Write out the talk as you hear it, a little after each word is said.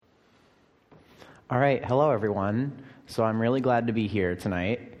All right, hello everyone. So I'm really glad to be here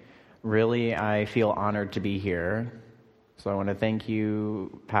tonight. Really, I feel honored to be here. So I want to thank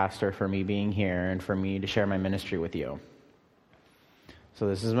you, Pastor, for me being here and for me to share my ministry with you. So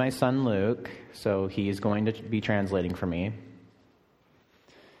this is my son, Luke. So he is going to be translating for me.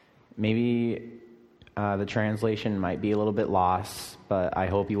 Maybe the translation might be a little bit lost, but I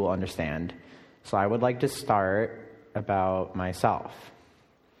hope you will understand. So I would like to start about myself.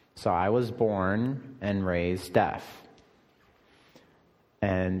 So I was born and raised deaf,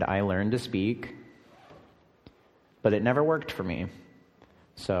 and I learned to speak, but it never worked for me.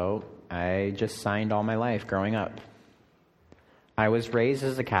 So I just signed all my life growing up. I was raised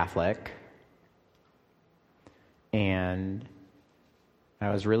as a Catholic, and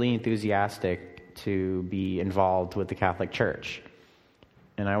I was really enthusiastic to be involved with the Catholic Church.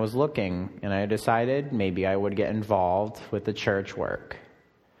 And I was looking, and I decided maybe I would get involved with the church work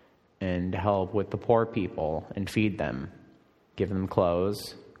and help with the poor people and feed them, give them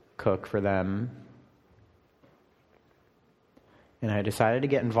clothes, cook for them. And I decided to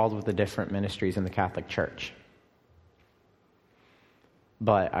get involved with the different ministries in the Catholic Church.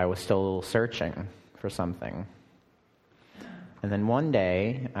 But I was still searching for something. And then one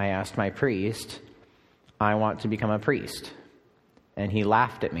day, I asked my priest, I want to become a priest. And he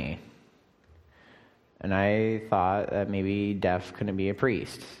laughed at me. And I thought that maybe deaf couldn't be a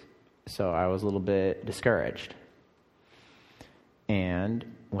priest. So I was a little bit discouraged. And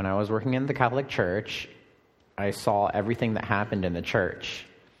when I was working in the Catholic Church, I saw everything that happened in the church,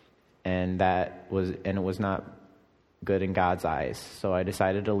 and it was not good in God's eyes. So I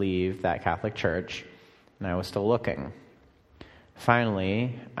decided to leave that Catholic Church, and I was still looking.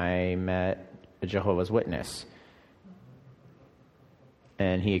 Finally, I met a Jehovah's Witness.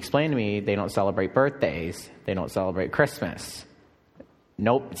 And he explained to me they don't celebrate birthdays, they don't celebrate Christmas.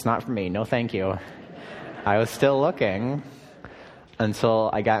 Nope, it's not for me. No, thank you. I was still looking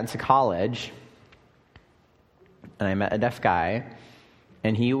until I got into college, and I met a deaf guy,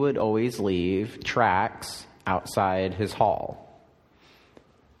 and he would always leave tracts outside his hall.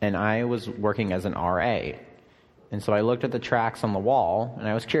 And I was working as an RA. And so I looked at the tracts on the wall, and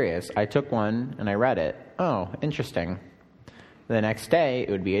I was curious. I took one, and I read it. Oh, interesting. The next day,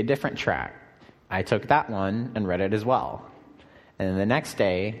 it would be a different tract. I took that one and read it as well. And the next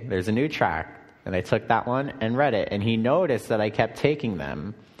day, there's a new tract, and I took that one and read it. And he noticed that I kept taking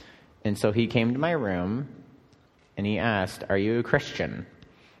them. And so he came to my room, and he asked, "Are you a Christian?" And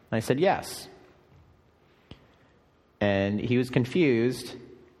I said, "Yes." And he was confused,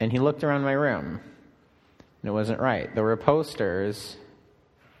 and he looked around my room, and it wasn't right. There were posters,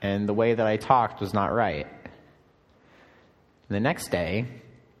 and the way that I talked was not right. And the next day,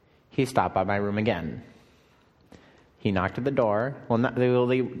 he stopped by my room again. He knocked at the door. Well,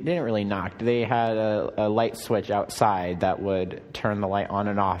 they didn't really knock. They had a light switch outside that would turn the light on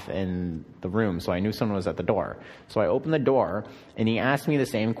and off in the room, so I knew someone was at the door. So I opened the door, and he asked me the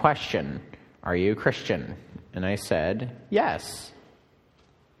same question, "Are you a Christian?" And I said, "Yes."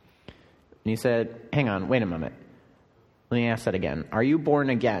 And he said, "Hang on, wait a moment. Let me ask that again. Are you born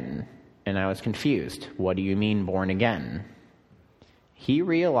again?" And I was confused. What do you mean, born again? He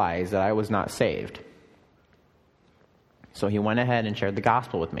realized that I was not saved. So he went ahead and shared the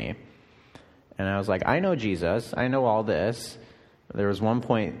gospel with me. And I was like, I know Jesus. I know all this. There was one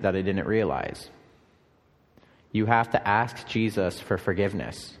point that I didn't realize. You have to ask Jesus for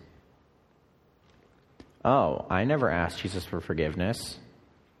forgiveness. Oh, I never asked Jesus for forgiveness.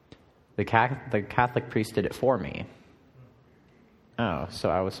 The Catholic priest did it for me. Oh, so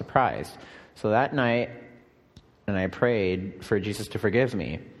I was surprised. So that night, and I prayed for Jesus to forgive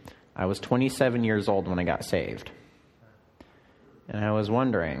me. I was 27 years old when I got saved. And I was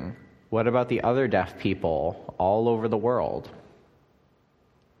wondering, what about the other deaf people all over the world?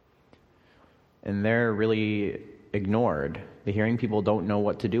 And they're really ignored. The hearing people don't know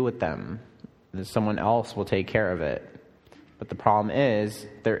what to do with them. Someone else will take care of it. But the problem is,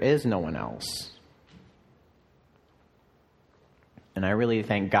 there is no one else. And I really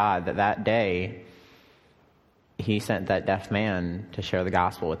thank God that day, he sent that deaf man to share the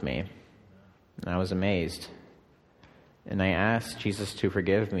gospel with me. And I was amazed. And I asked Jesus to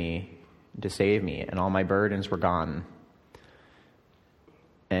forgive me, to save me, and all my burdens were gone.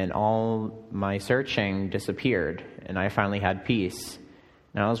 And all my searching disappeared, and I finally had peace.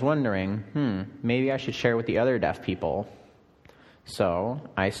 And I was wondering, maybe I should share with the other deaf people. So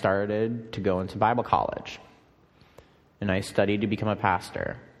I started to go into Bible college, and I studied to become a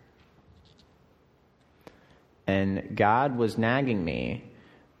pastor. And God was nagging me,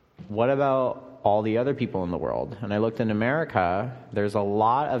 what about all the other people in the world. And I looked in America, there's a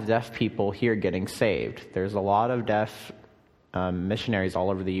lot of deaf people here getting saved. There's a lot of deaf missionaries all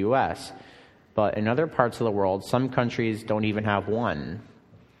over the U.S. But in other parts of the world, some countries don't even have one.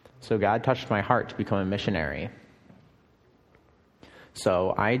 So God touched my heart to become a missionary.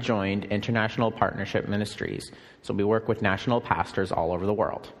 So I joined International Partnership Ministries. So we work with national pastors all over the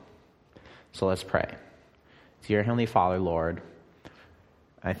world. So let's pray. Dear Heavenly Father, Lord,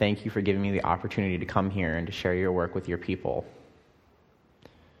 I thank you for giving me the opportunity to come here and to share your work with your people.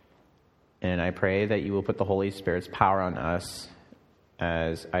 And I pray that you will put the Holy Spirit's power on us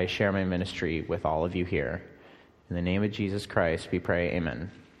as I share my ministry with all of you here. In the name of Jesus Christ, we pray, amen.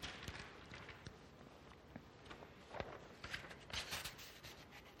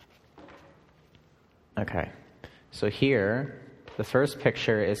 Okay, so here, the first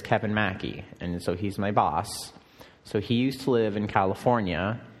picture is Kevin Mackey, and so he's my boss. So he used to live in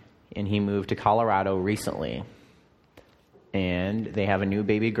California, and he moved to Colorado recently. And they have a new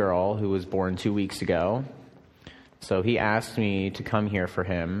baby girl who was born 2 weeks ago. So he asked me to come here for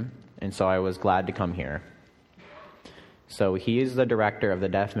him, and so I was glad to come here. So he is the director of the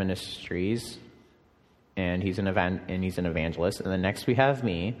Deaf Ministries, and he's an evangelist. And then next we have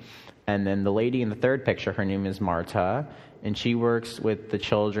me. And then the lady in the third picture, her name is Marta, and she works with the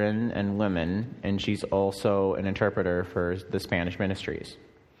children and women, and she's also an interpreter for the Spanish ministries.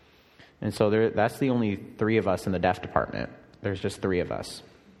 And so that's the only three of us in the deaf department. There's just three of us.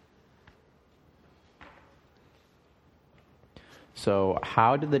 So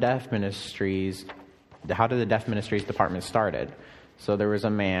how did the Deaf Ministries department started? So there was a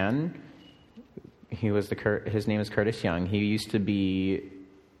man, his name is Curtis Young. He used to be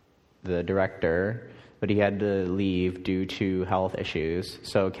the director, but he had to leave due to health issues.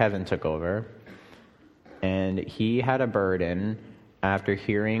 So Kevin took over, and he had a burden after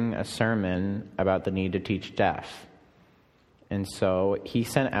hearing a sermon about the need to teach deaf. And so he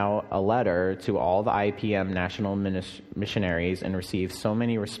sent out a letter to all the IPM national missionaries and received so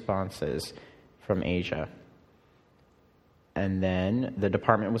many responses from Asia. And then the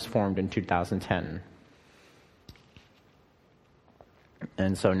department was formed in 2010.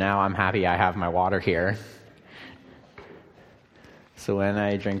 And so now I'm happy I have my water here. So when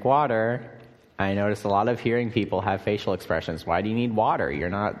I drink water, I notice a lot of hearing people have facial expressions. Why do you need water? You're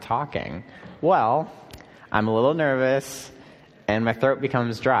not talking. Well, I'm a little nervous, and my throat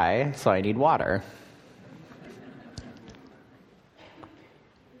becomes dry, so I need water.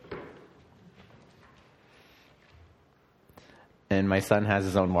 And my son has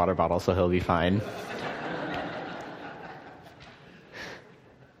his own water bottle, so he'll be fine.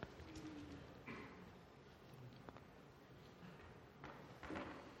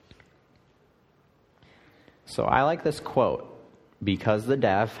 So I like this quote, because the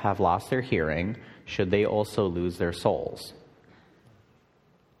deaf have lost their hearing, should they also lose their souls?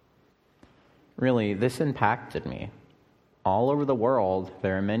 Really, this impacted me. All over the world,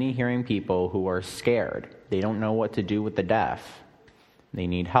 there are many hearing people who are scared. They don't know what to do with the deaf. They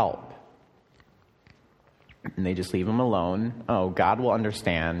need help. And they just leave them alone. Oh, God will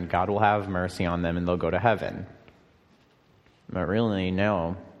understand. God will have mercy on them and they'll go to heaven. But really,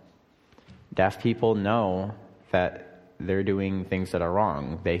 no. Deaf people know that they're doing things that are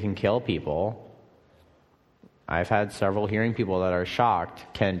wrong. They can kill people. I've had several hearing people that are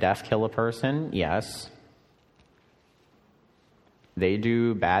shocked. Can deaf kill a person? Yes. They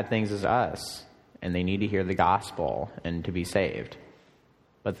do bad things as us, and they need to hear the gospel and to be saved.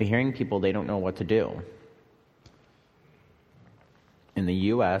 But the hearing people, they don't know what to do. In the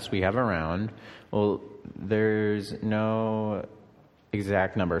U.S., we have around, there's no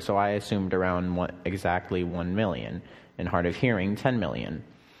exact number, so I assumed around exactly 1 million. In hard of hearing, 10 million.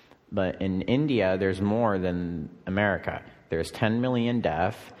 But in India, there's more than America. There's 10 million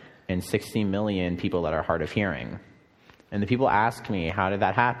deaf and 60 million people that are hard of hearing. And the people ask me, how did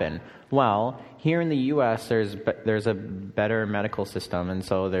that happen? Well, here in the U.S., there's a better medical system, and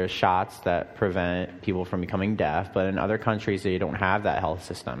so there's shots that prevent people from becoming deaf, but in other countries, they don't have that health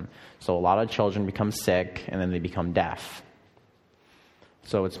system. So a lot of children become sick, and then they become deaf.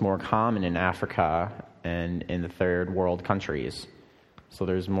 So it's more common in Africa and in the third world countries. So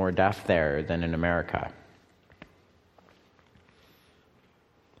there's more deaf there than in America.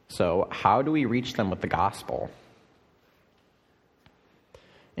 So how do we reach them with the gospel?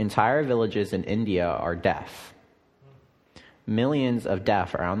 Entire villages in India are deaf. Millions of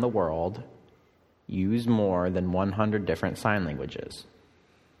deaf around the world use more than 100 different sign languages.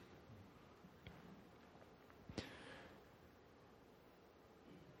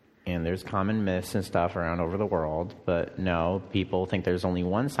 And there's common myths and stuff around over the world, but no, people think there's only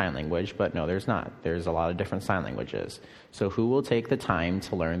one sign language, but no, there's not. There's a lot of different sign languages. So who will take the time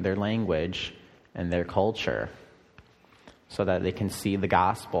to learn their language and their culture so that they can see the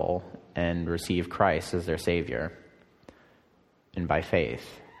gospel and receive Christ as their Savior, and by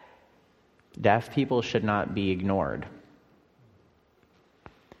faith? Deaf people should not be ignored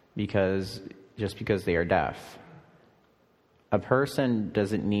just because they are deaf. A person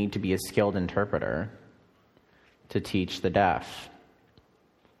doesn't need to be a skilled interpreter to teach the deaf.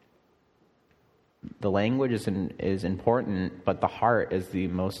 The language is important, but the heart is the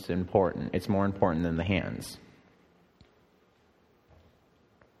most important. It's more important than the hands.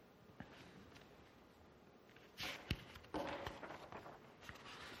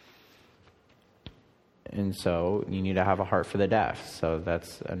 And so you need to have a heart for the deaf. So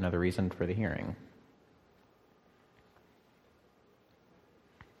that's another reason for the hearing.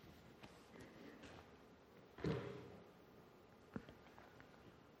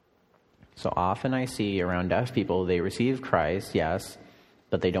 So often I see around deaf people, they receive Christ, yes,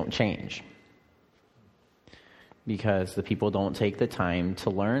 but they don't change. Because the people don't take the time to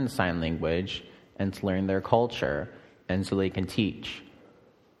learn sign language and to learn their culture, and so they can teach.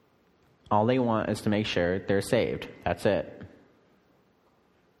 All they want is to make sure they're saved. That's it.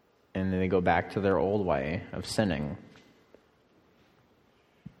 And then they go back to their old way of sinning.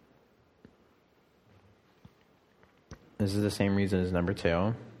 This is the same reason as number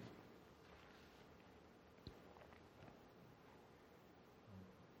 2.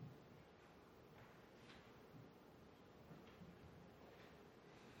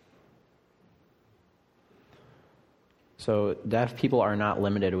 So deaf people are not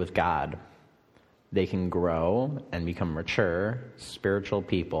limited with God. They can grow and become mature, spiritual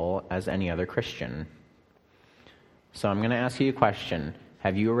people as any other Christian. So I'm going to ask you a question.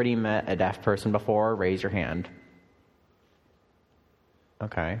 Have you already met a deaf person before? Raise your hand.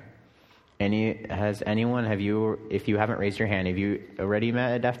 Okay. If you haven't raised your hand, have you already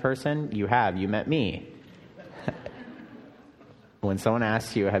met a deaf person? You have. You met me. When someone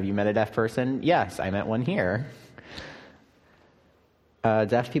asks you, have you met a deaf person? Yes, I met one here.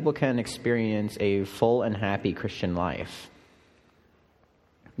 Deaf people can experience a full and happy Christian life.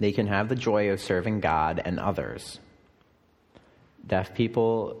 They can have the joy of serving God and others. Deaf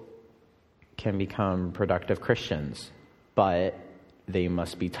people can become productive Christians, but they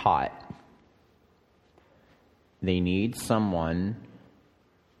must be taught. They need someone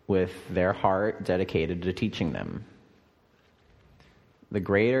with their heart dedicated to teaching them. The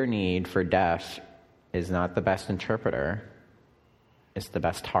greater need for deaf is not the best interpreter, it's the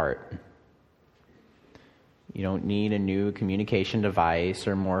best heart. You don't need a new communication device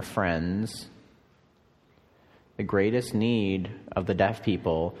or more friends. The greatest need of the deaf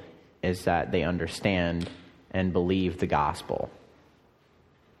people is that they understand and believe the gospel.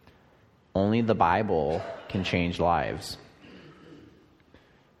 Only the Bible can change lives.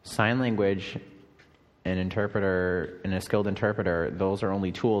 Sign language, an interpreter, and a skilled interpreter, those are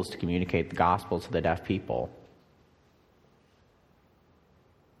only tools to communicate the gospel to the deaf people.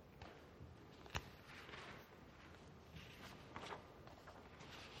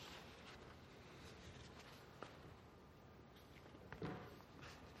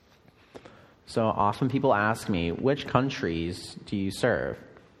 So often people ask me, which countries do you serve?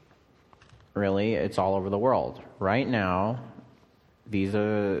 Really, it's all over the world. Right now, these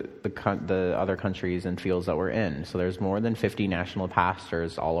are the other countries and fields that we're in. So there's more than 50 national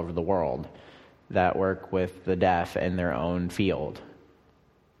pastors all over the world that work with the deaf in their own field.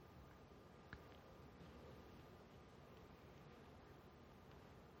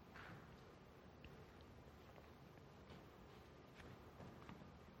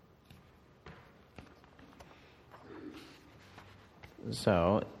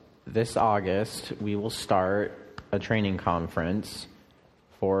 So this August, we will start a training conference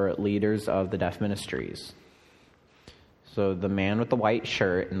for leaders of the deaf ministries. So the man with the white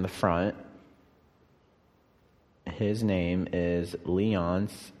shirt in the front, his name is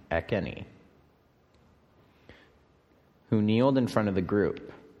Leonce Ekeni, who kneeled in front of the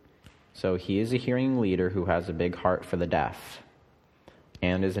group. So he is a hearing leader who has a big heart for the deaf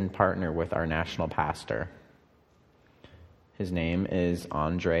and is in partner with our national pastor. His name is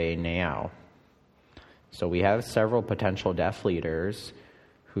Andre Neau. So we have several potential deaf leaders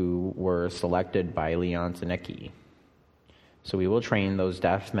who were selected by Leonce Ekeni. So we will train those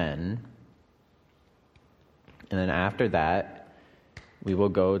deaf men. And then after that, we will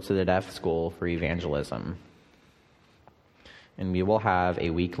go to the deaf school for evangelism. And we will have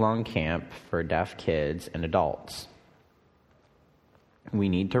a week-long camp for deaf kids and adults. We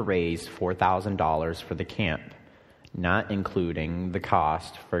need to raise $4,000 for the camp, not including the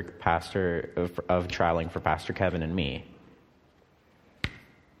cost for of traveling for Pastor Kevin and me.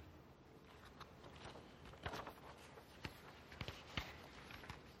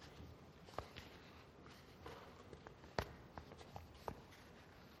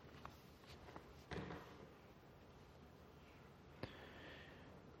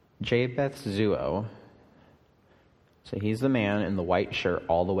 Japheth Zuo, so he's the man in the white shirt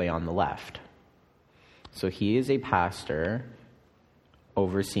all the way on the left. So he is a pastor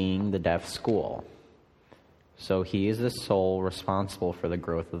overseeing the deaf school. So he is the sole responsible for the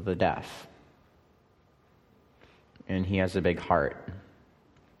growth of the deaf. And he has a big heart.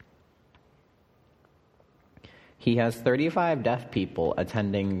 He has 35 deaf people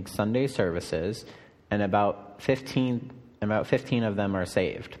attending Sunday services, and about 15 of them are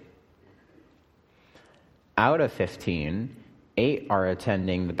saved. Out of 15, 8 are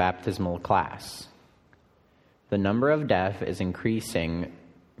attending the baptismal class. The number of deaf is increasing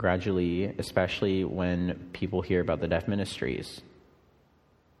gradually, especially when people hear about the deaf ministries.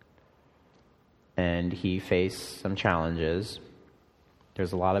 And he faced some challenges.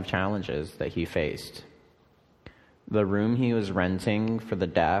 There's a lot of challenges that he faced. The room he was renting for the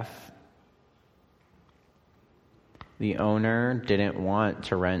deaf, the owner didn't want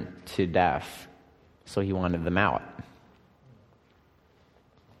to rent to deaf, so he wanted them out.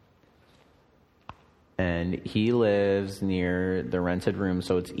 And he lives near the rented room,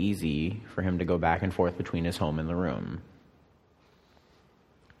 so it's easy for him to go back and forth between his home and the room.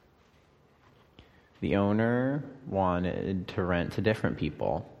 The owner wanted to rent to different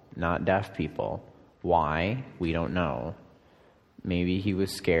people, not deaf people. Why? We don't know. Maybe he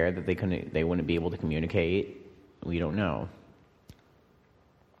was scared that they wouldn't be able to communicate. We don't know.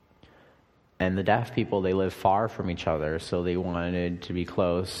 And the deaf people, they live far from each other, so they wanted to be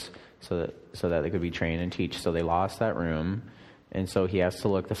close so that they could be trained and teach. So they lost that room, and so he has to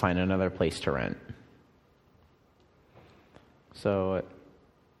look to find another place to rent. So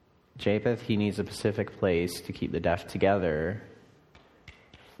Japheth, he needs a specific place to keep the deaf together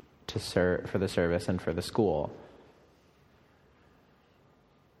to serve for the service and for the school.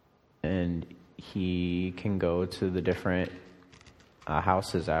 And he can go to the different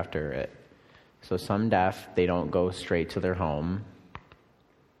houses after it. So some deaf, they don't go straight to their home.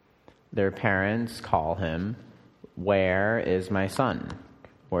 Their parents call him, "Where is my son?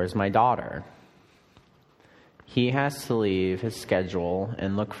 Where's my daughter?" He has to leave his schedule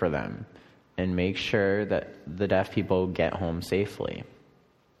and look for them and make sure that the deaf people get home safely.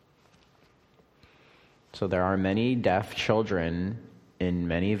 So there are many deaf children in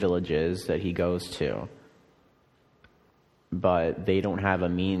many villages that he goes to, but they don't have a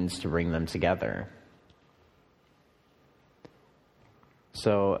means to bring them together.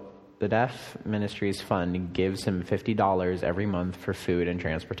 So the Deaf Ministries Fund gives him $50 every month for food and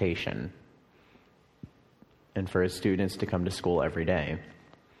transportation, and for his students to come to school every day.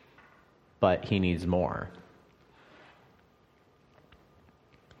 But he needs more.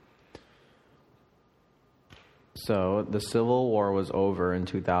 So the Civil War was over in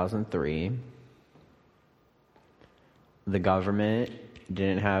 2003. The government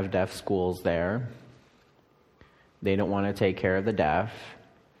didn't have deaf schools there. They don't want to take care of the deaf.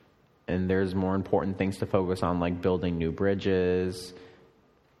 And there's more important things to focus on, like building new bridges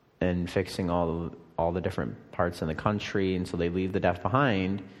and fixing all the different parts in the country. And so they leave the deaf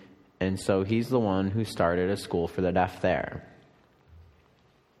behind. And so he's the one who started a school for the deaf there.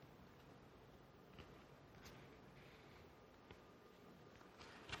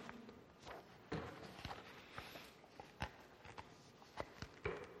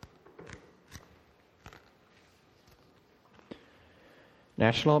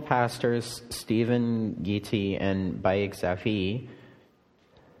 National pastors Stephen Giti and Bayek Zafi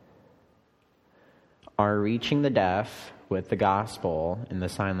are reaching the deaf with the gospel in the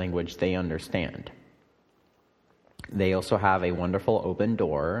sign language they understand. They also have a wonderful open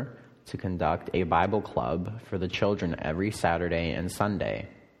door to conduct a Bible club for the children every Saturday and Sunday.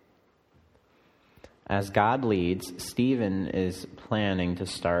 As God leads, Stephen is planning to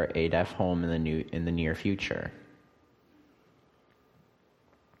start a deaf home in the near future.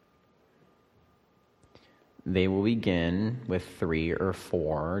 They will begin with 3 or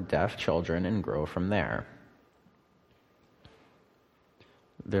 4 deaf children and grow from there.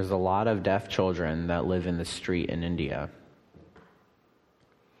 There's a lot of deaf children that live in the street in India.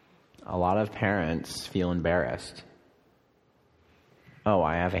 A lot of parents feel embarrassed. Oh,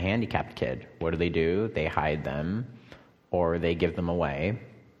 I have a handicapped kid. What do? They hide them or they give them away.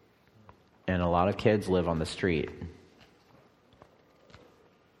 And a lot of kids live on the street.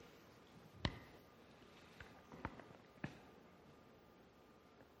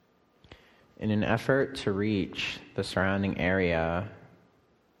 In an effort to reach the surrounding area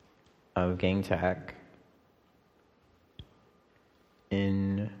of Gangtech,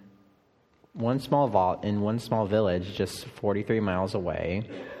 in one small village just 43 miles away,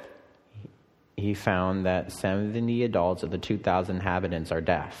 he found that 70 adults of the 2,000 inhabitants are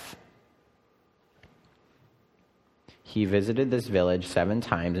deaf. He visited this village 7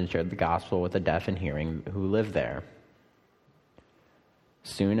 times and shared the gospel with the deaf and hearing who live there.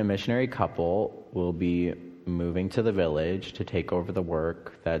 Soon a missionary couple will be moving to the village to take over the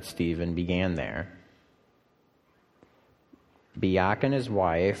work that Stephen began there. Biak and his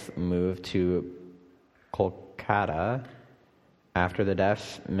wife moved to Kolkata after the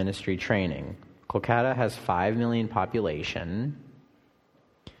deaf ministry training. Kolkata has 5 million population,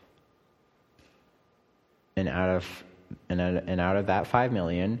 and out of that 5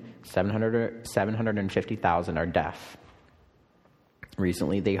 million, 750,000 are deaf.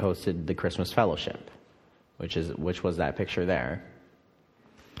 Recently, they hosted the Christmas Fellowship, which was that picture there.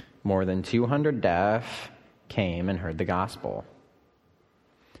 More than 200 deaf came and heard the gospel.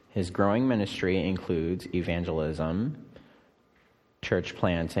 His growing ministry includes evangelism, church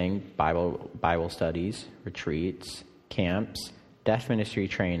planting, Bible studies, retreats, camps, deaf ministry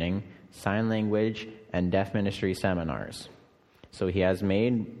training, sign language, and deaf ministry seminars. So he has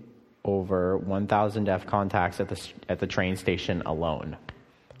made over 1,000 deaf contacts at the train station alone.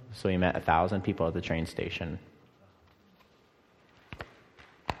 So he met 1,000 people at the train station.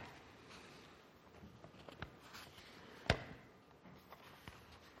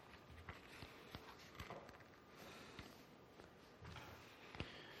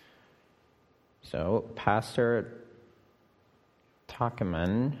 So Pastor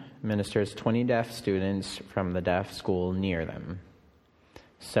Takaman ministers 20 deaf students from the deaf school near them.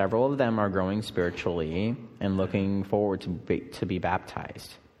 Several of them are growing spiritually and looking forward to be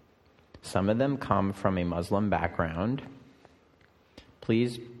baptized. Some of them come from a Muslim background.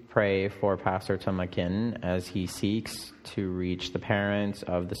 Please pray for Pastor Tamakin as he seeks to reach the parents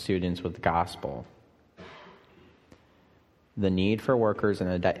of the students with the gospel. The need for workers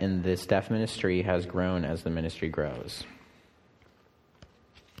in this deaf ministry has grown as the ministry grows.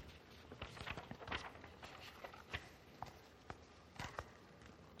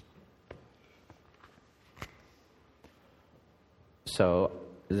 So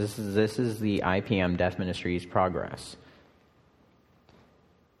this is the IPM Deaf Ministries progress.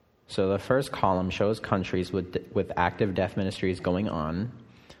 So the first column shows countries with active deaf ministries going on.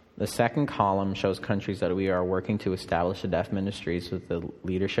 The second column shows countries that we are working to establish the deaf ministries with the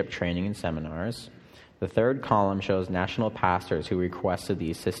leadership training and seminars. The third column shows national pastors who requested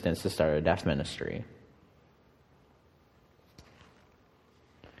the assistance to start a deaf ministry.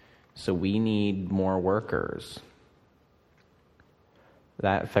 So we need more workers.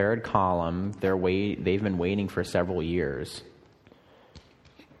 That third column, they've been waiting for several years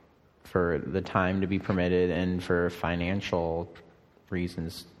for the time to be permitted and for financial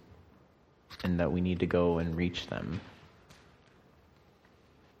reasons, and that we need to go and reach them.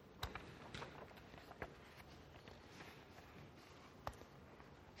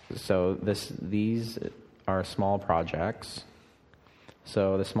 So these are small projects.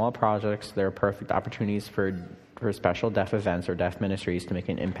 So the small projects, they're perfect opportunities for special deaf events or deaf ministries to make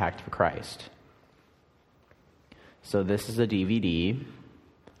an impact for Christ. So this is a DVD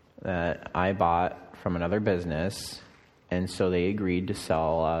that I bought from another business, and so they agreed to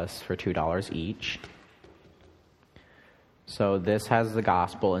sell us for $2 each. So this has the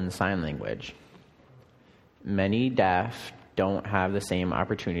gospel in sign language. Many deaf don't have the same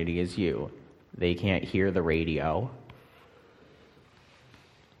opportunity as you. They can't hear the radio.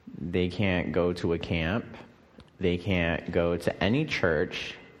 They can't go to a camp. They can't go to any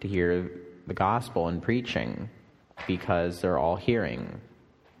church to hear the gospel and preaching because they're all hearing.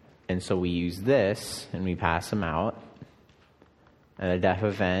 And so we use this and we pass them out. At a deaf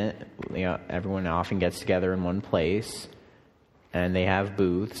event, everyone often gets together in one place and they have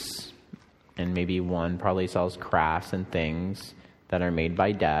booths, and maybe one probably sells crafts and things that are made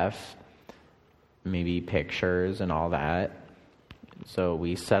by deaf, maybe pictures and all that. So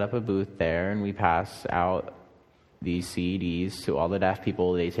we set up a booth there and we pass out these CDs to all the deaf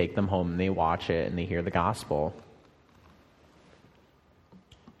people. They take them home and they watch it and they hear the gospel.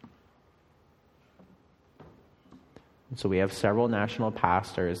 So we have several national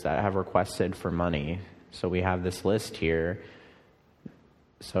pastors that have requested for money. So we have this list here.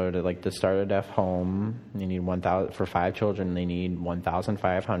 So to start a deaf home, you need 1,000 for 5 children. They need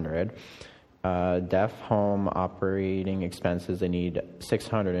 $1,500. Deaf home operating expenses, they need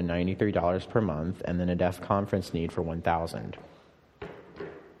 $693 per month, and then a deaf conference need for $1,000.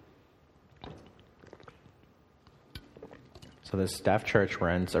 So this deaf church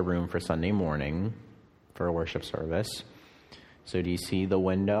rents a room for Sunday morning for a worship service. So do you see the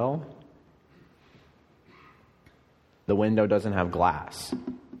window? The window doesn't have glass.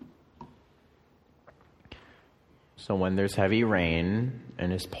 So when there's heavy rain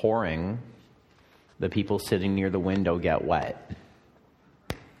and it's pouring, the people sitting near the window get wet.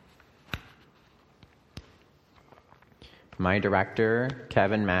 My director,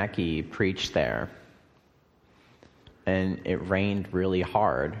 Kevin Mackey, preached there. And it rained really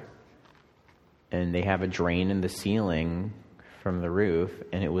hard. And they have a drain in the ceiling from the roof,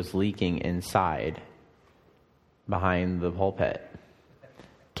 and it was leaking inside behind the pulpit.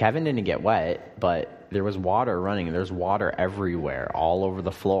 Kevin didn't get wet, but there was water running. There's water everywhere, all over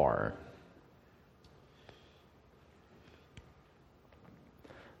the floor.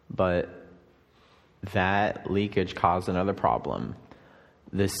 But that leakage caused another problem.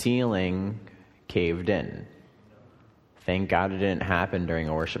 The ceiling caved in. Thank God it didn't happen during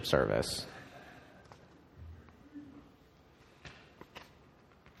a worship service.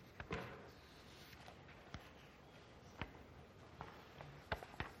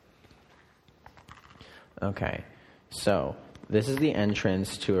 Okay, so this is the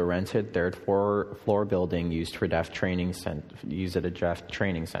entrance to a rented third floor building used at a deaf training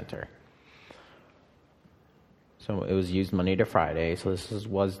center. So it was used Monday to Friday. So this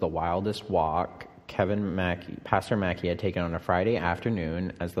was the wildest walk Pastor Mackey had taken on a Friday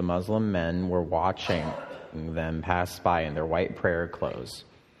afternoon as the Muslim men were watching them pass by in their white prayer clothes,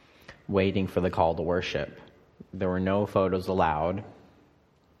 waiting for the call to worship. There were no photos allowed.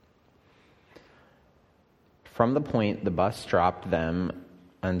 From the point, the bus dropped them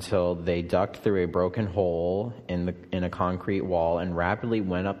until they ducked through a broken hole in a concrete wall and rapidly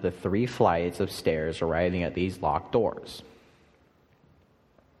went up the 3 flights of stairs, arriving at these locked doors.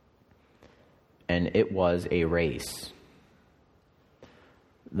 And it was a race.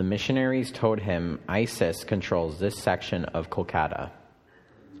 The missionaries told him ISIS controls this section of Kolkata.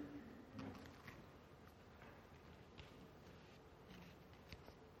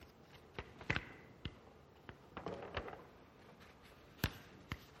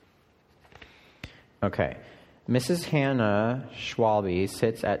 Okay. Mrs. Hannah Schwalbe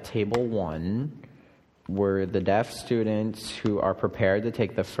sits at table 1, where the deaf students who are prepared to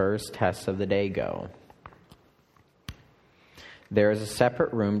take the first tests of the day go. There is a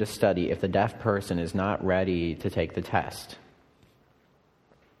separate room to study if the deaf person is not ready to take the test.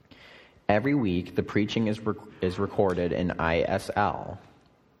 Every week, the preaching is recorded in ISL.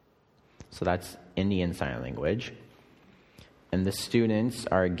 So that's Indian Sign Language. And the students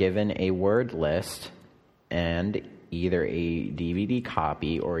are given a word list and either a DVD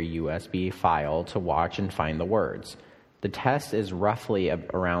copy or a USB file to watch and find the words. The test is roughly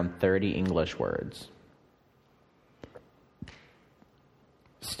around 30 English words.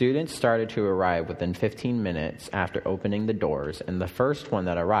 Students started to arrive within 15 minutes after opening the doors, and the first one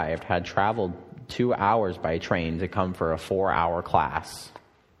that arrived had traveled 2 hours by train to come for a 4-hour class.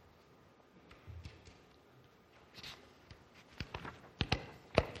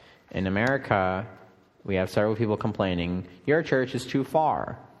 In America, we have several people complaining, your church is too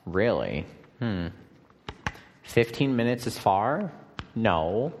far. Really? 15 minutes is far?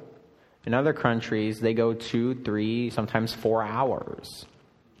 No. In other countries, they go 2, 3, sometimes 4 hours.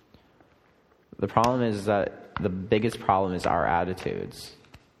 The problem is that the biggest problem is our attitudes.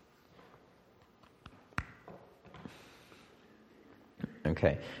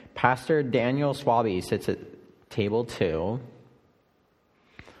 Okay. Pastor Daniel Schwalbe sits at table 2,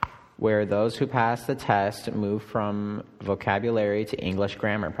 where those who pass the test move from vocabulary to English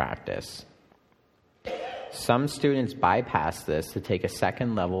grammar practice. Some students bypass this to take a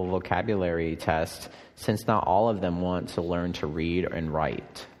second-level vocabulary test, since not all of them want to learn to read and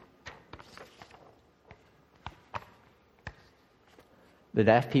write. The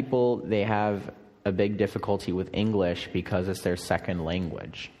deaf people, they have a big difficulty with English because it's their second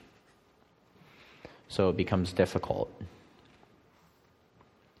language. So it becomes difficult.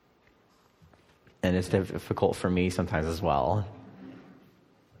 And it's difficult for me sometimes as well.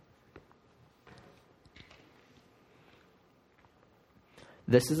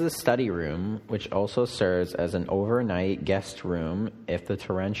 This is a study room, which also serves as an overnight guest room if the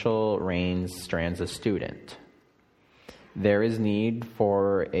torrential rain strands a student. There is need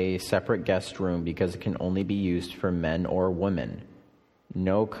for a separate guest room because it can only be used for men or women.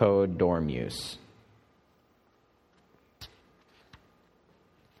 No code dorm use.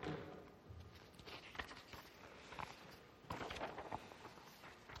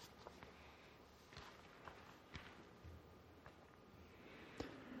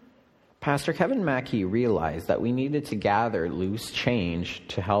 Pastor Kevin Mackey realized that we needed to gather loose change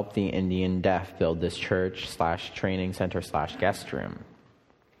to help the Indian deaf build this church/training center/guest room.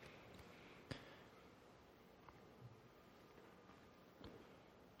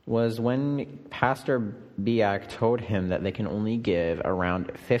 Was when Pastor Biak told him that they can only give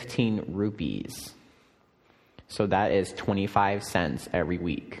around 15 rupees. So that is 25 cents every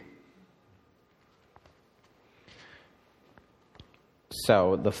week.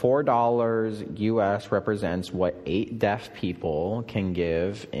 So the $4 US represents what 8 deaf people can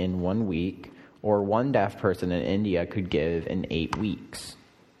give in 1 week, or one deaf person in India could give in 8 weeks.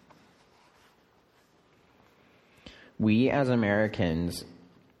 We as Americans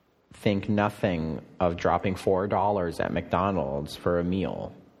think nothing of dropping $4 at McDonald's for a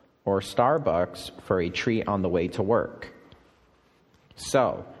meal, or Starbucks for a treat on the way to work.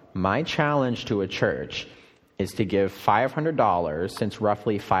 So, my challenge to a church is to give $500, since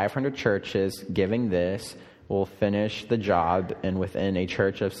roughly 500 churches giving this will finish the job, and within a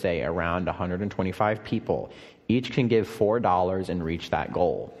church of, say, around 125 people, each can give $4 and reach that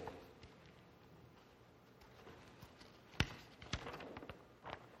goal.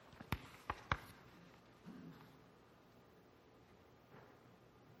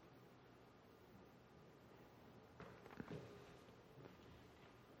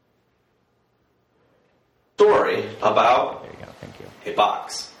 Story about There you go, thank you. a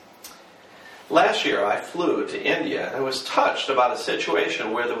box. Last year I flew to India and was touched about a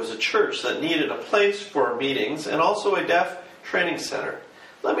situation where there was a church that needed a place for meetings and also a deaf training center.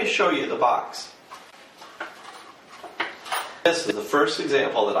 Let me show you the box. This is the first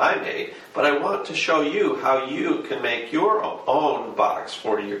example that I made, but I want to show you how you can make your own box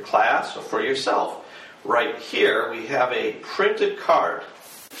for your class or for yourself. Right here we have a printed card,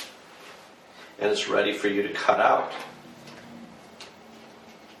 and it's ready for you to cut out.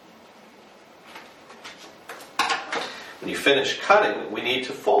 When you finish cutting, we need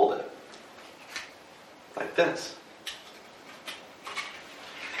to fold it like this.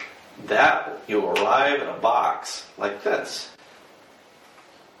 That you arrive in a box like this.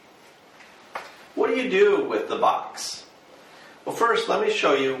 What do you do with the box? Well, first let me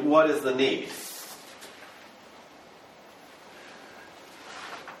show you what is the need.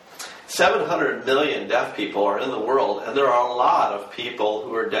 700 million deaf people are in the world, and there are a lot of people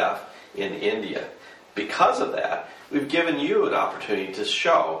who are deaf in India. Because of that, we've given you an opportunity to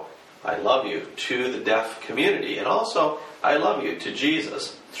show I love you to the deaf community, and also I love you to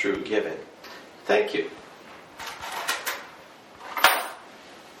Jesus through giving. Thank you.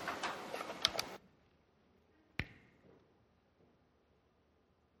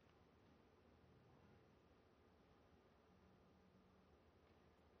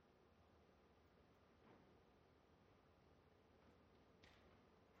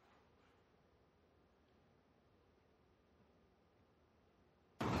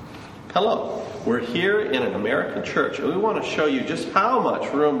 Hello, we're here in an American church, and we want to show you just how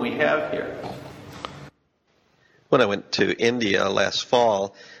much room we have here. When I went to India last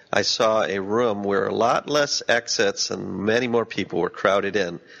fall, I saw a room where a lot less exits and many more people were crowded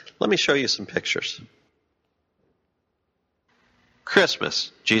in. Let me show you some pictures.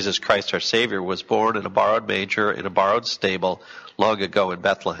 Christmas. Jesus Christ our Savior was born in a borrowed manger in a borrowed stable long ago in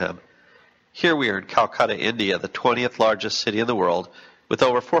Bethlehem. Here we are in Calcutta, India, the 20th largest city in the world, with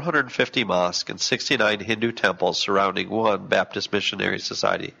over 450 mosques and 69 Hindu temples surrounding one Baptist missionary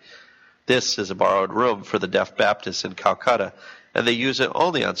society. This is a borrowed room for the deaf Baptists in Calcutta, and they use it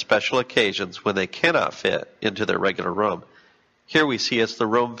only on special occasions when they cannot fit into their regular room. Here we see as the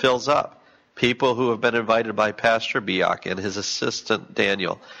room fills up, people who have been invited by Pastor Biak and his assistant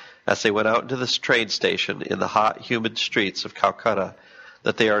Daniel as they went out into this train station in the hot, humid streets of Calcutta,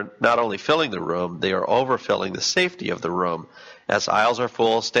 that they are not only filling the room, they are overfilling the safety of the room, as aisles are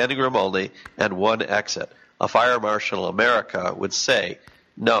full, standing room only, and one exit. A fire marshal in America would say,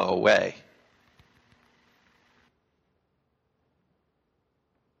 no way.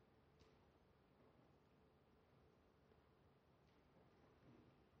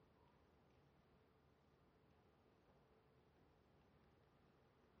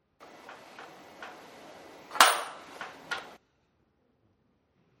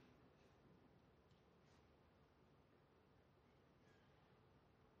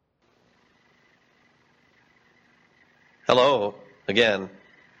 Hello, again.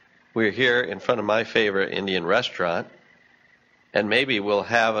 We're here in front of my favorite Indian restaurant, and maybe we'll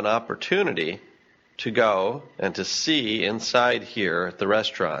have an opportunity to go and to see inside here at the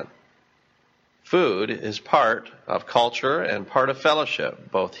restaurant. Food is part of culture and part of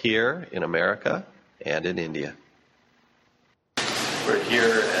fellowship, both here in America and in India. We're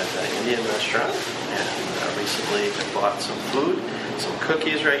here at an Indian restaurant, and recently I bought some food, some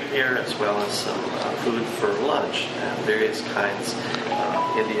cookies right here, as well as some food for lunch, and various kinds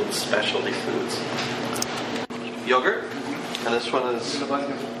of Indian specialty foods. Yogurt, and this one is,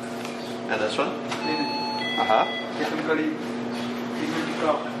 and this one? Chicken curry, chicken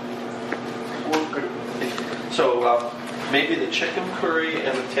tikka, pork curry. So maybe the chicken curry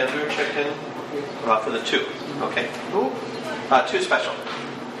and the tender chicken for the two. Okay. Two special.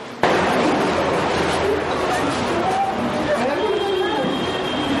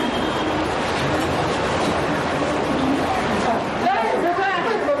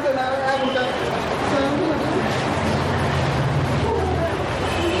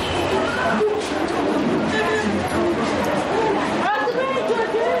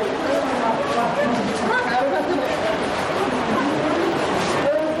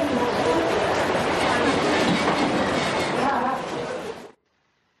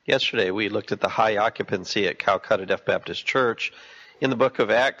 Yesterday we looked at the high occupancy at Calcutta Deaf Baptist Church. In the book of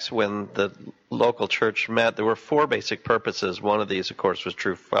Acts, when the local church met, there were four basic purposes. One of these, of course, was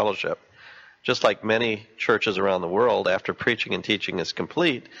true fellowship. Just like many churches around the world, after preaching and teaching is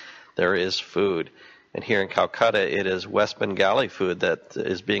complete, there is food. And here in Calcutta, it is West Bengali food that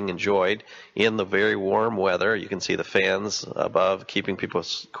is being enjoyed in the very warm weather. You can see the fans above keeping people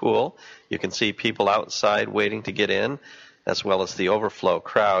cool. You can see people outside waiting to get in, as well as the overflow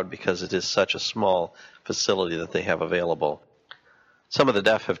crowd, because it is such a small facility that they have available. Some of the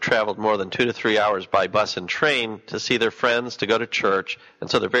deaf have traveled more than 2 to 3 hours by bus and train to see their friends, to go to church, and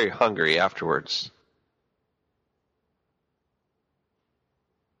so they're very hungry afterwards.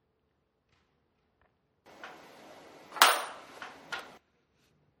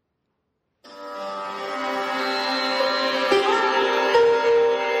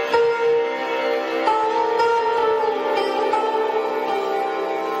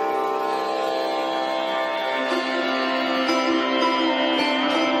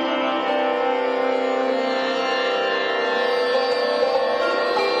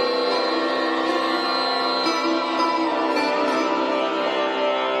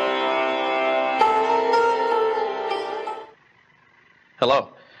 Hello,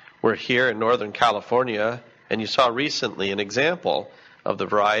 we're here in Northern California, and you saw recently an example of the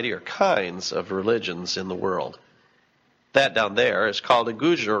variety or kinds of religions in the world. That down there is called a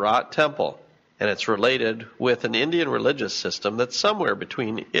Gujarat temple, and it's related with an Indian religious system that's somewhere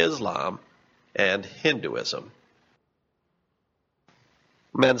between Islam and Hinduism.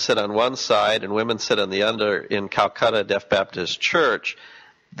 Men sit on one side and women sit on the other in Calcutta Deaf Baptist Church.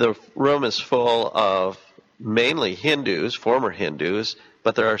 The room is full of mainly Hindus, former Hindus,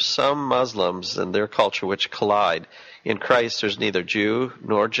 but there are some Muslims and their culture which collide. In Christ, there's neither Jew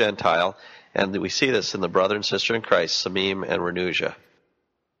nor Gentile, and we see this in the brother and sister in Christ, Samim and Renuja.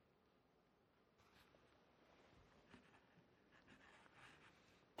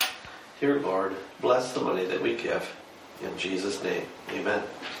 Dear Lord, bless the money that we give. In Jesus' name, amen.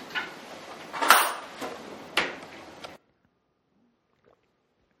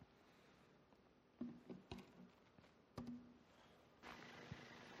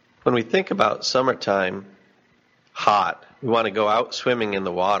 When we think about summertime, hot, we want to go out swimming in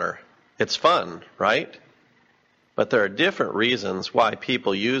the water. It's fun, right? But there are different reasons why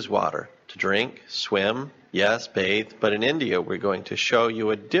people use water: to drink, swim, yes, bathe. But in India, we're going to show you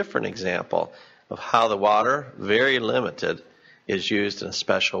a different example of how the water, very limited, is used in a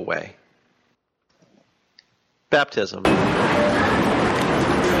special way. Baptism.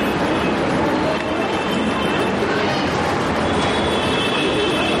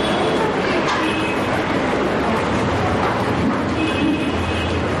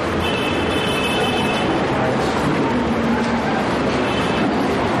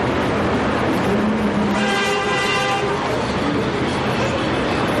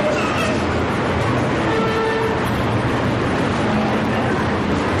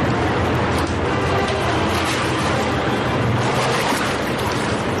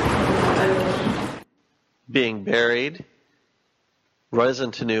 Being buried,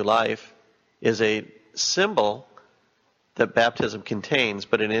 risen to new life, is a symbol that baptism contains,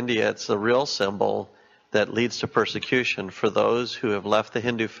 but in India it's a real symbol that leads to persecution. For those who have left the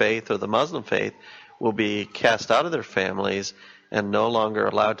Hindu faith or the Muslim faith, will be cast out of their families and no longer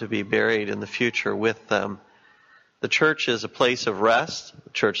allowed to be buried in the future with them. The church is a place of rest,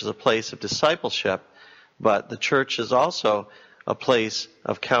 the church is a place of discipleship, but the church is also a place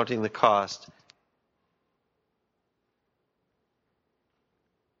of counting the cost.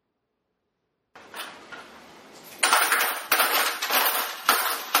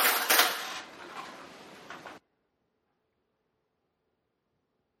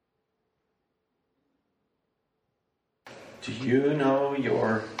 you know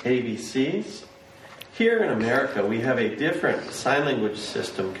your ABCs? Here in America, we have a different sign language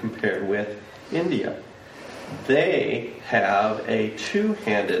system compared with India. They have a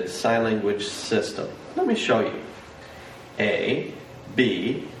two-handed sign language system. Let me show you. A,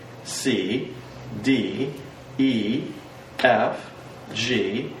 B, C, D, E, F,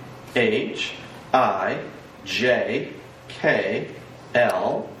 G, H, I, J, K,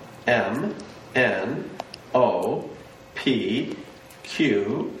 L, M, N, O, P,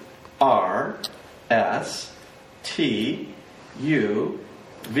 Q, R, S, T, U,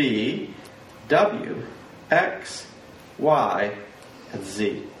 V, W, X, Y, and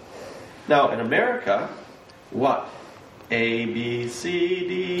Z. Now in America, what? A, B, C,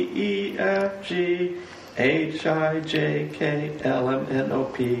 D, E, F, G, H, I, J, K, L, M, N, O,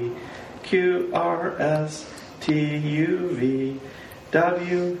 P, Q, R, S, T, U, V,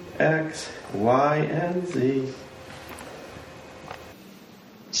 W, X, Y, and Z.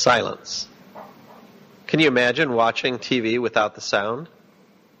 Silence. Can you imagine watching TV without the sound?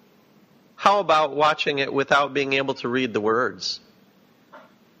 How about watching it without being able to read the words?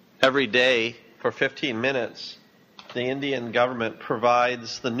 Every day, for 15 minutes, the Indian government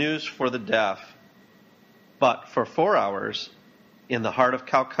provides the news for the deaf. But for 4 hours, in the heart of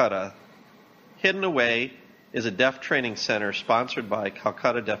Calcutta, hidden away is a deaf training center sponsored by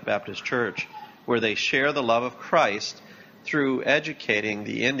Calcutta Deaf Baptist Church, where they share the love of Christ through educating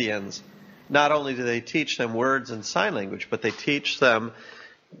the Indians. Not only do they teach them words and sign language, but they teach them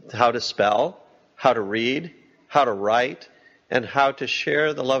how to spell, how to read, how to write, and how to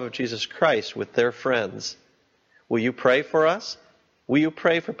share the love of Jesus Christ with their friends. Will you pray for us? Will you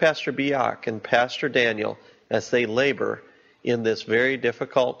pray for Pastor Biak and Pastor Daniel as they labor in this very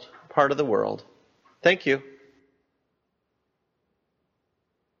difficult part of the world? Thank you.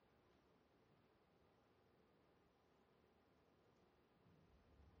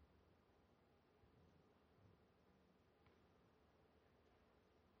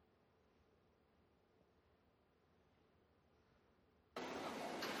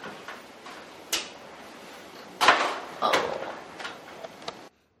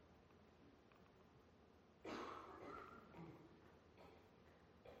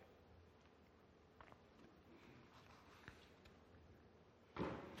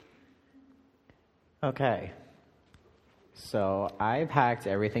 Okay, so I packed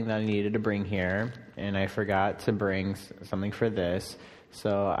everything that I needed to bring here, and I forgot to bring something for this,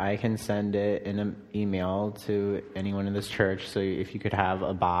 so I can send it in an email to anyone in this church. So if you could have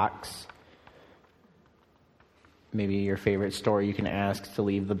a box, maybe your favorite store, you can ask to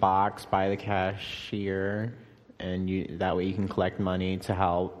leave the box by the cashier, and that way you can collect money to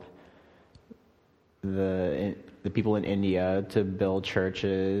help the people in India to build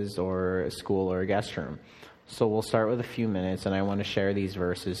churches or a school or a guest room. So we'll start with a few minutes, and I want to share these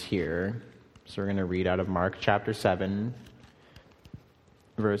verses here. So we're going to read out of Mark chapter 7,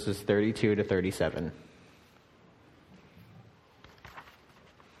 verses 32 to 37.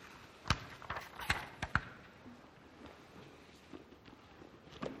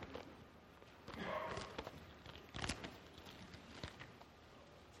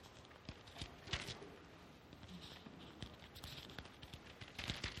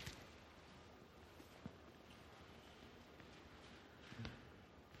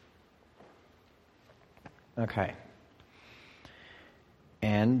 Okay.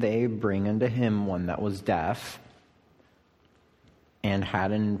 And they bring unto him one that was deaf, and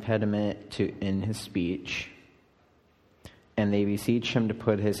had an impediment in his speech, and they beseech him to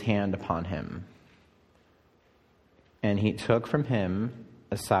put his hand upon him. And he took from him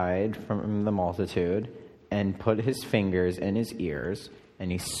aside from the multitude, and put his fingers in his ears,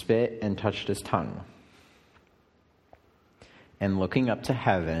 and he spit and touched his tongue. And looking up to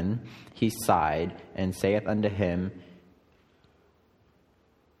heaven, he sighed, and saith unto him,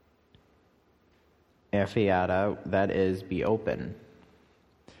 Ephphatha, that is, be open.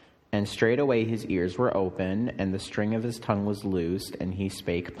 And straightway his ears were open, and the string of his tongue was loosed, and he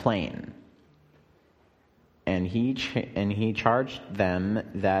spake plain. And he charged them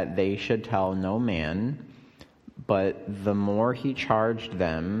that they should tell no man, but the more he charged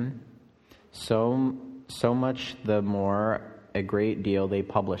them, so much the more a great deal they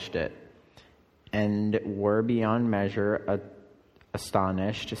published it, and were beyond measure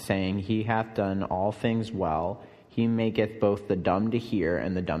astonished, saying, He hath done all things well. He maketh both the dumb to hear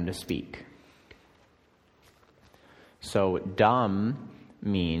and the dumb to speak. So dumb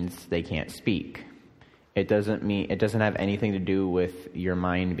means they can't speak. It doesn't have anything to do with your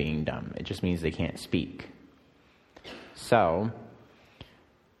mind being dumb. It just means they can't speak. So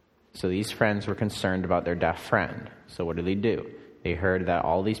So these friends were concerned about their deaf friend. So what do? They heard that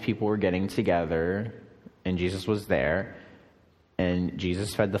all these people were getting together and Jesus was there. And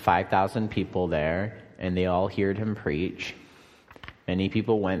Jesus fed the 5,000 people there, and they all heard him preach. Many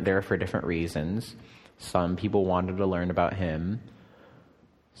people went there for different reasons. Some people wanted to learn about him.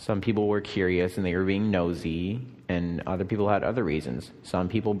 Some people were curious and they were being nosy, and other people had other reasons. Some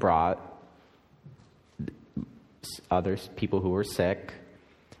people brought other people who were sick,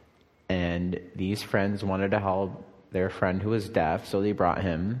 and these friends wanted to help their friend who was deaf, so they brought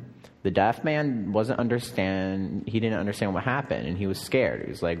him. The deaf man didn't understand what happened, and he was scared.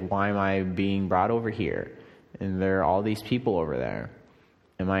 He was like, why am I being brought over here? And there are all these people over there.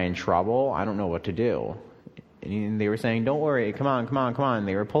 Am I in trouble? I don't know what to do. And they were saying, don't worry, come on. And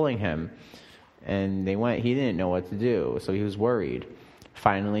they were pulling him. And he didn't know what to do, so he was worried.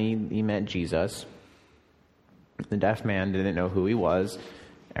 Finally, he met Jesus. The deaf man didn't know who he was.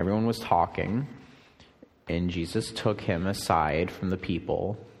 Everyone was talking. And Jesus took him aside from the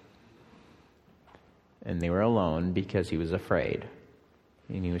people. And they were alone because he was afraid.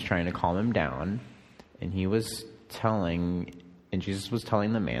 And he was trying to calm him down. And Jesus was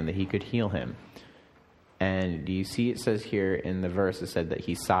telling the man that he could heal him. And do you see it says here in the verse, it said that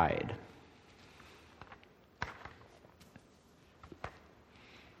he sighed.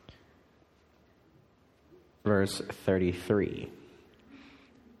 Verse 33.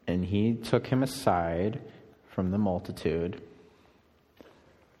 And he took him aside from the multitude,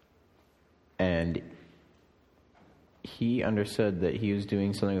 and he understood that he was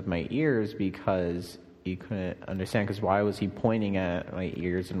doing something with my ears because he couldn't understand, because why was he pointing at my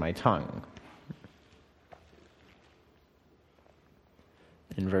ears and my tongue?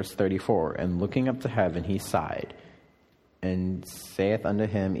 In verse 34, and looking up to heaven, he sighed, and saith unto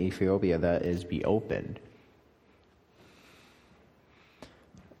him, Ethiopia, that is, be opened.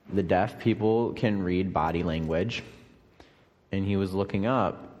 The deaf people can read body language, and he was looking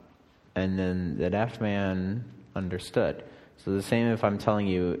up, and then the deaf man understood. So the same if I'm telling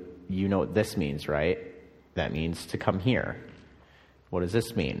you, you know what this means, right? That means to come here. What does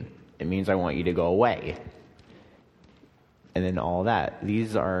this mean? It means I want you to go away. And then all that.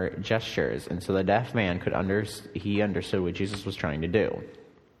 These are gestures. And so the deaf man he understood what Jesus was trying to do.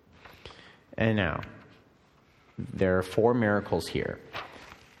 And now, there are 4 miracles here.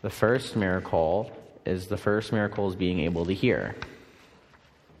 The first miracle is being able to hear.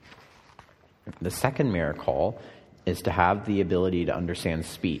 The second miracle is to have the ability to understand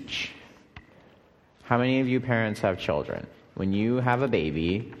speech. How many of you parents have children? When you have a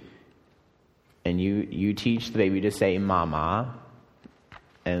baby and you teach the baby to say mama,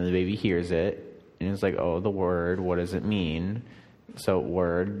 and the baby hears it, and it's like, oh, the word, what does it mean? So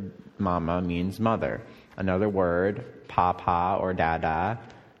word mama means mother. Another word, papa or dada,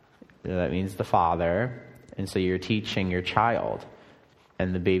 that means the father. And so you're teaching your child.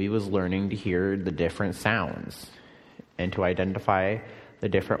 And the baby was learning to hear the different sounds and to identify the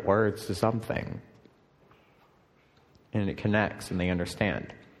different words to something. And it connects and they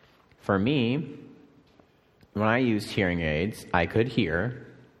understand. For me, when I used hearing aids, I could hear,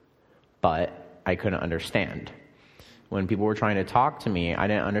 but I couldn't understand. When people were trying to talk to me, I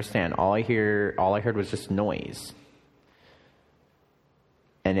didn't understand. All I heard was just noise.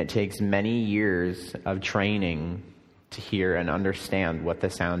 And it takes many years of training to hear and understand what the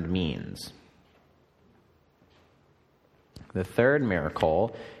sound means. The third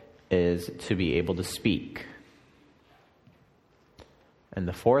miracle is to be able to speak. And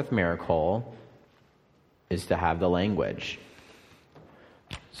the fourth miracle is to have the language.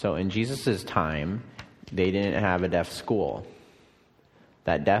 So in Jesus' time, they didn't have a deaf school.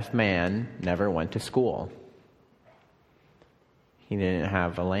 That deaf man never went to school. He didn't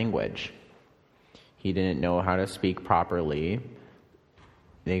have a language. He didn't know how to speak properly.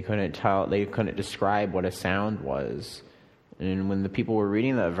 They couldn't describe what a sound was. And when the people were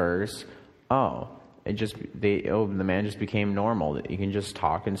reading that verse, the man just became normal. That you can just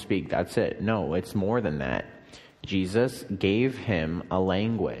talk and speak. That's it. No, it's more than that. Jesus gave him a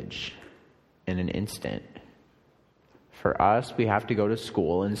language in an instant. For us, we have to go to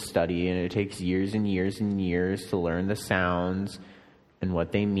school and study, and it takes years and years and years to learn the sounds and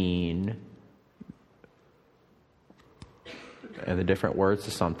what they mean and the different words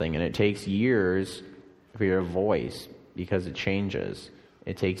to something. And it takes years for your voice because it changes.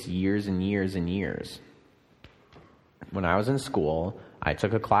 It takes years and years and years. When I was in school, I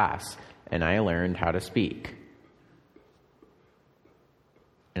took a class and I learned how to speak.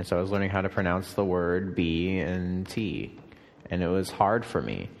 And so I was learning how to pronounce the word B and T. And it was hard for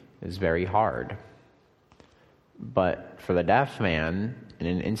me. It was very hard. But for the deaf man In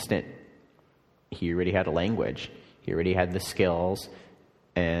an instant, he already had a language. He already had the skills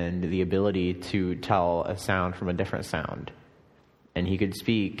and the ability to tell a sound from a different sound. And he could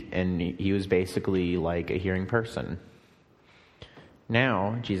speak, and he was basically like a hearing person.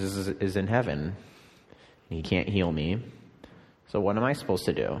 Now, Jesus is in heaven. He can't heal me. So what am I supposed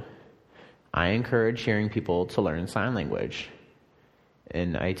to do? I encourage hearing people to learn sign language.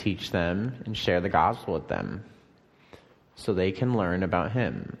 And I teach them and share the gospel with them so they can learn about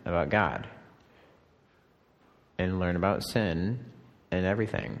him, about God, and learn about sin and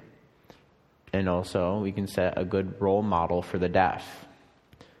everything. And also, we can set a good role model for the deaf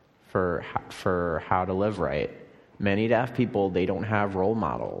for how to live right. Many deaf people, they don't have role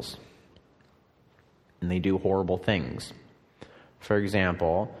models, and they do horrible things. For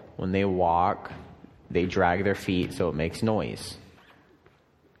example, when they walk, they drag their feet so it makes noise.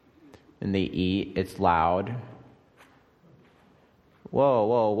 And they eat, it's loud. Whoa,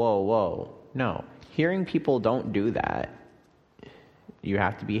 whoa, whoa, whoa. No, hearing people don't do that. You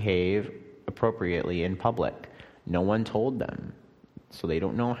have to behave appropriately in public. No one told them, so they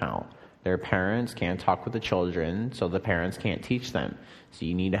don't know how. Their parents can't talk with the children, so the parents can't teach them. So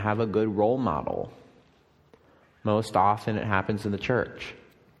you need to have a good role model. Most often it happens in the church.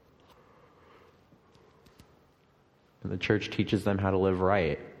 The church teaches them how to live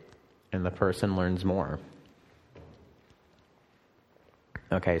right, and the person learns more.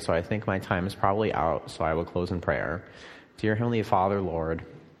 Okay, so I think my time is probably out, so I will close in prayer. Dear Heavenly Father, Lord,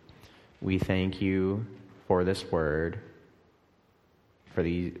 we thank you for this word,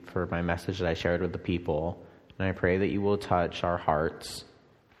 for my message that I shared with the people, and I pray that you will touch our hearts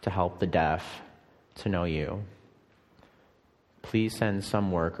to help the deaf to know you. Please send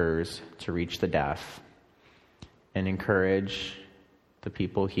some workers to reach the deaf and encourage the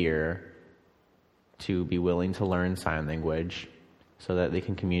people here to be willing to learn sign language so that they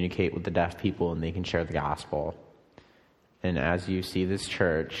can communicate with the deaf people and they can share the gospel. And as you see this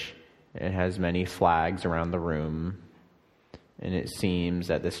church, it has many flags around the room, and it seems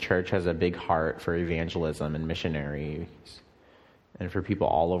that this church has a big heart for evangelism and missionaries and for people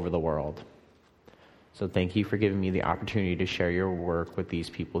all over the world. So thank you for giving me the opportunity to share your work with these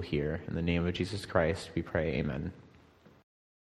people here. In the name of Jesus Christ, we pray, amen.